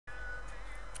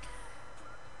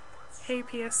Hey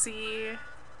PSC,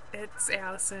 it's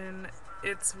Allison.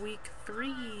 It's week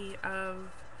 3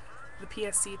 of the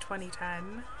PSC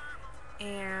 2010,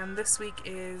 and this week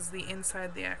is the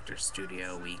Inside the Actor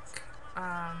Studio week.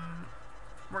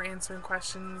 We're answering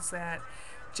questions that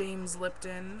James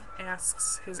Lipton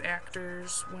asks his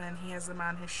actors when he has them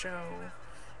on his show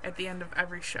at the end of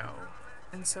every show.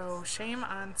 And so, shame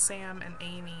on Sam and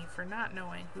Amy for not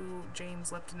knowing who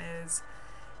James Lipton is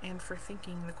and for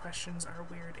thinking the questions are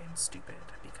weird and stupid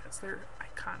because they're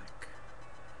iconic.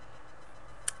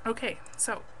 Okay,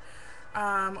 so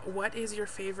what is your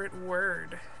favorite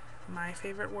word? My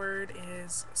favorite word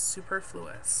is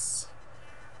superfluous.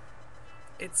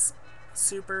 It's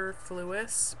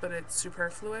superfluous, but it's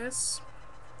superfluous,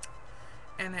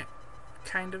 and it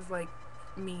kind of like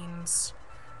means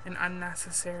an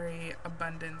unnecessary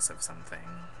abundance of something.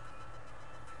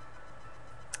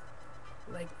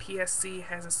 Like PSC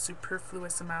has a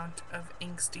superfluous amount of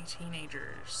angsty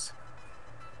teenagers.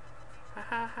 Ha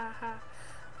ha ha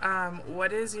ha.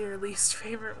 What is your least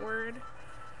favorite word?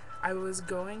 I was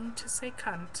going to say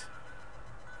cunt,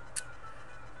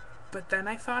 but then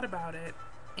I thought about it,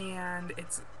 and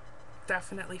it's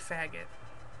definitely faggot.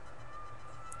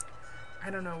 I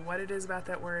don't know what it is about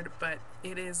that word, but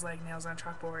it is like nails on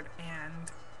chalkboard, and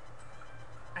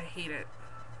I hate it.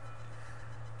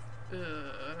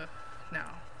 Ugh. No,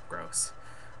 gross.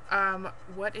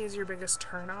 What is your biggest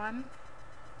turn on?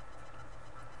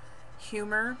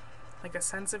 Humor, like a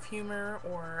sense of humor,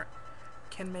 or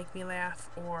can make me laugh,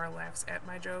 or laughs at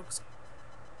my jokes,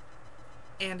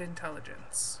 and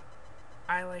intelligence.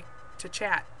 I like to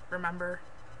chat, remember?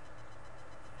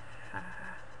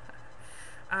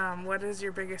 What is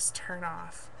your biggest turn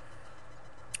off?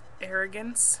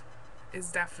 Arrogance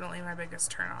is definitely my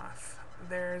biggest turn off.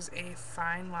 There's a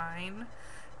fine line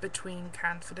between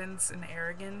confidence and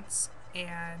arrogance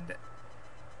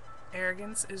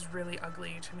is really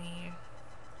ugly to me.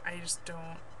 I just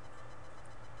don't,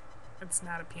 it's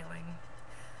not appealing.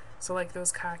 So like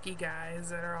those cocky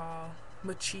guys that are all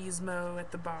machismo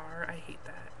at the bar, I hate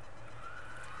that.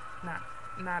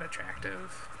 Not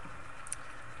attractive.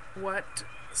 What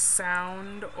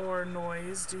sound or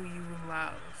noise do you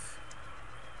love?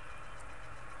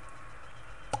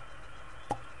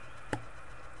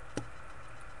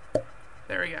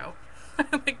 There we go.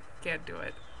 I can't do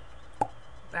it.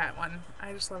 That one.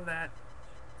 I just love that.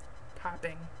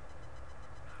 Popping.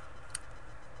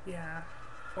 Yeah.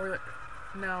 Or,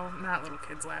 no, not little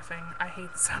kids laughing. I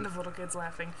hate the sound of little kids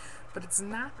laughing. But it's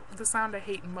not the sound I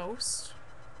hate most.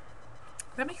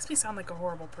 That makes me sound like a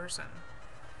horrible person.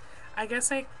 I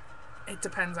guess it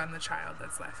depends on the child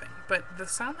that's laughing. But the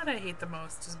sound that I hate the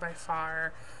most is by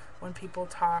far when people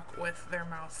talk with their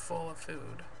mouth full of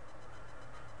food.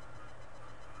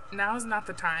 Now's not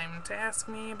the time to ask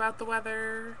me about the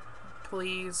weather.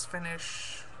 Please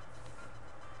finish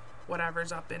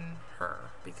whatever's up in her,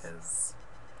 because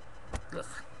ugh,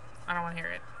 I don't want to hear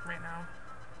it right now.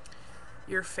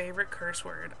 Your favorite curse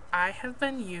word? I have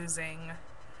been using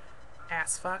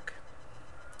ass fuck,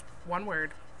 one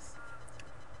word,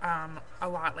 a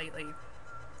lot lately,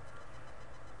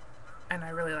 and I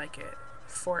really like it.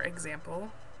 For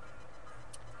example,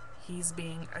 he's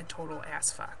being a total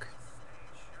ass fuck.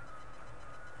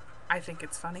 I think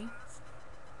it's funny.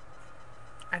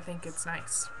 I think it's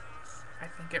nice. I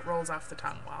think it rolls off the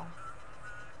tongue well.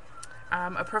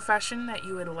 A profession that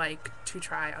you would like to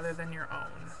try other than your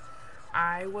own.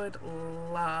 I would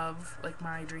love, like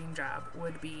my dream job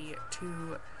would be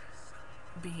to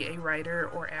be a writer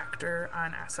or actor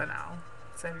on SNL,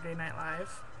 Saturday Night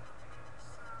Live.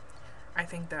 I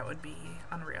think that would be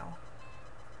unreal.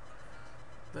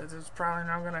 This is probably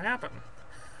not going to happen.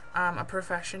 A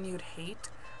profession you'd hate.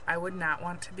 I would not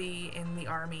want to be in the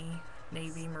Army,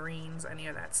 Navy, Marines, any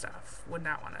of that stuff. Would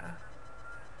not want to.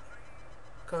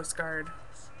 Coast Guard,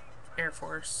 Air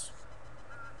Force.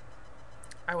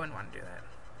 I wouldn't want to do that.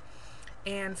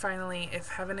 And finally, if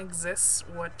heaven exists,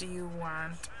 what do you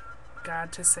want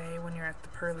God to say when you're at the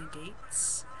pearly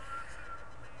gates?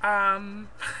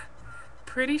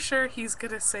 Pretty sure he's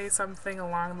gonna say something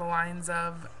along the lines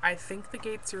of, I think the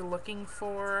gates you're looking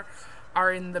for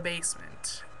are in the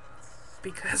basement,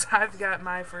 because I've got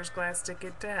my first class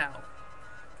ticket to hell.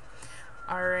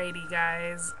 Alrighty,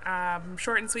 guys.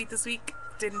 Short and sweet this week.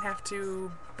 Didn't have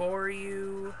to bore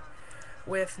you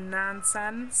with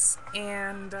nonsense.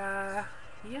 And, yeah,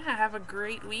 have a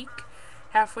great week.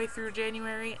 Halfway through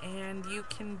January, and you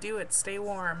can do it. Stay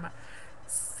warm.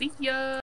 See ya!